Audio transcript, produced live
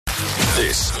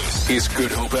This is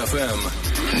Good Hope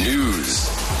FM News.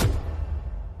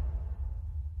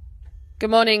 Good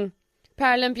morning.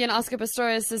 Paralympian Oscar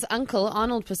Pistorius' uncle,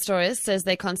 Arnold Pistorius, says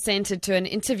they consented to an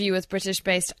interview with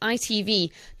British-based ITV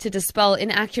to dispel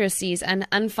inaccuracies and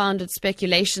unfounded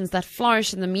speculations that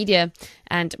flourish in the media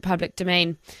and public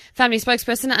domain. Family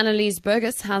spokesperson Annalise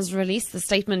Burgess has released the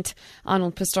statement.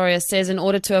 Arnold Pistorius says in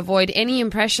order to avoid any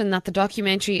impression that the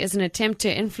documentary is an attempt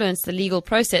to influence the legal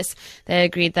process, they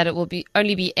agreed that it will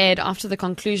only be aired after the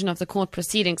conclusion of the court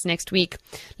proceedings next week.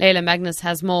 Leila Magnus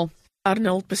has more.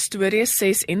 Arnold Pistorius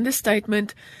says in the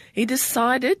statement he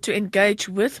decided to engage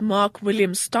with Mark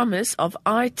Williams Thomas of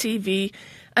ITV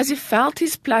as he felt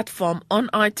his platform on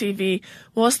ITV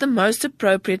was the most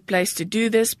appropriate place to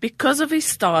do this because of his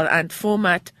style and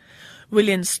format.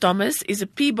 Williams Thomas is a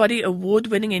Peabody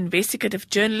Award-winning investigative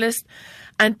journalist,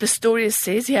 and Pistorius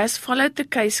says he has followed the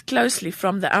case closely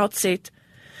from the outset.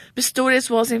 Pistorius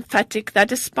was emphatic that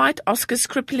despite Oscar's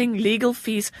crippling legal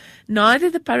fees, neither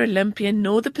the Paralympian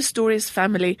nor the Pistorius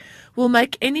family will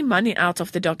make any money out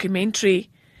of the documentary.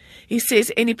 He says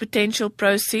any potential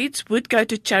proceeds would go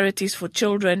to charities for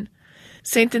children.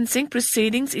 Sentencing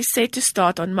proceedings is set to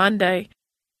start on Monday.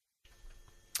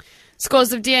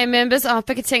 Scores of DA members are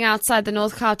picketing outside the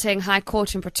North Gauteng High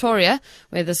Court in Pretoria,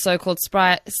 where the so-called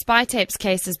spy tapes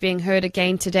case is being heard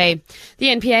again today. The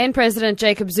NPA and President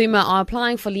Jacob Zuma are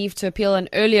applying for leave to appeal an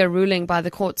earlier ruling by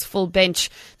the court's full bench.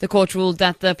 The court ruled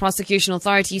that the prosecution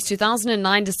authority's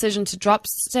 2009 decision to drop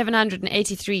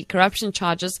 783 corruption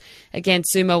charges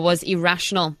against Zuma was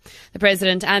irrational. The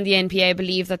President and the NPA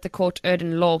believe that the court erred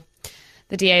in law.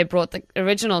 The DA brought the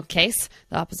original case.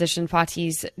 The opposition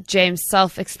party's James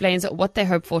Self explains what they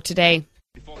hope for today.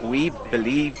 We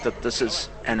believe that this is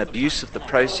an abuse of the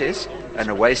process and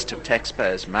a waste of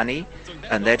taxpayers' money,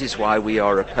 and that is why we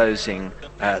are opposing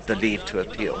the leave to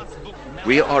appeal.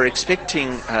 We are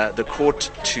expecting the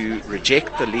court to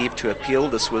reject the leave to appeal.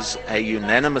 This was a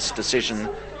unanimous decision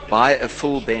by a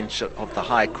full bench of the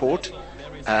High Court,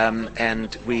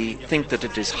 and we think that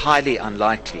it is highly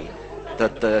unlikely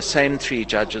that the same three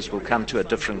judges will come to a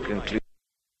different conclusion.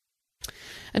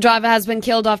 A driver has been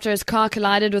killed after his car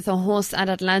collided with a horse at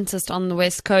Atlantis on the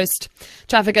west coast.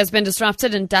 Traffic has been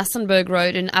disrupted in Dassenberg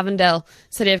Road in Avondale.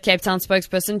 City of Cape Town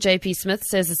spokesperson JP Smith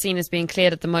says the scene is being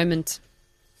cleared at the moment.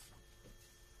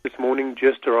 This morning,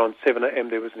 just around 7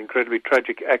 a.m., there was an incredibly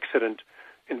tragic accident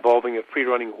involving a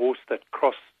free-running horse that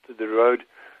crossed the road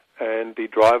and the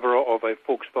driver of a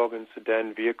Volkswagen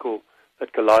sedan vehicle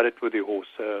that collided with the horse,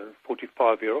 a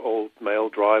 45-year-old male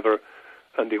driver,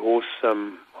 and the horse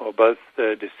are both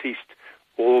deceased.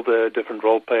 All the different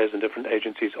role players and different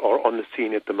agencies are on the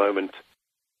scene at the moment.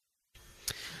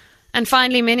 And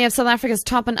finally, many of South Africa's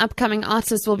top and upcoming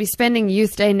artists will be spending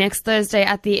Youth Day next Thursday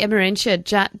at the Emerentia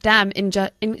Dam in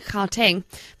Gauteng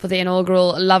for the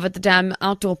inaugural Love at the Dam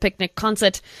outdoor picnic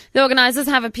concert. The organisers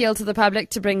have appealed to the public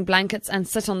to bring blankets and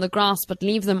sit on the grass, but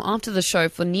leave them after the show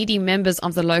for needy members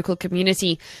of the local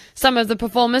community. Some of the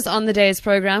performers on the day's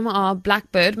programme are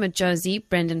Blackbird, Majosi,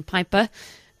 Brendan Piper,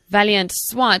 Valiant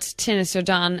Swat, Tennis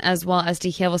Jordan, as well as Die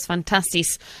Hevels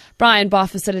Fantasties. Brian bar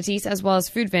facilities as well as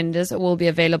food vendors will be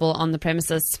available on the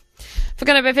premises. For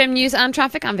Good Hope FM News and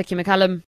Traffic, I'm Vicky McCallum.